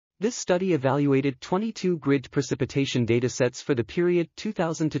This study evaluated 22 grid precipitation datasets for the period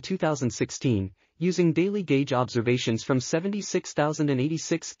 2000 to 2016, using daily gauge observations from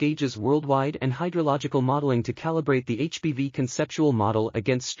 76,086 gauges worldwide and hydrological modeling to calibrate the HBV conceptual model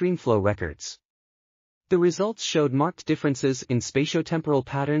against streamflow records. The results showed marked differences in spatiotemporal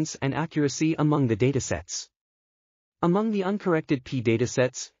patterns and accuracy among the datasets. Among the uncorrected P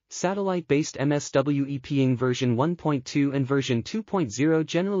datasets, satellite-based MSWEPing version 1.2 and version 2.0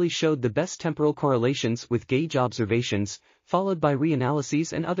 generally showed the best temporal correlations with gauge observations, followed by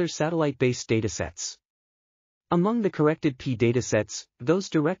reanalyses and other satellite-based datasets. Among the corrected P datasets, those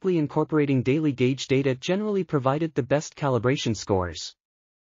directly incorporating daily gauge data generally provided the best calibration scores.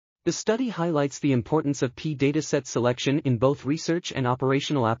 The study highlights the importance of P dataset selection in both research and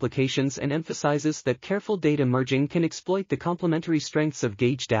operational applications and emphasizes that careful data merging can exploit the complementary strengths of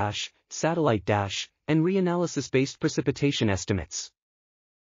gauge, satellite, and reanalysis-based precipitation estimates.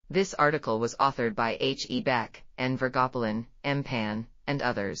 This article was authored by H.E. Beck, N. Vergopolan, M. Pan, and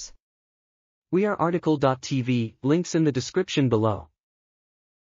others. We are RTCLTV, links in the description below.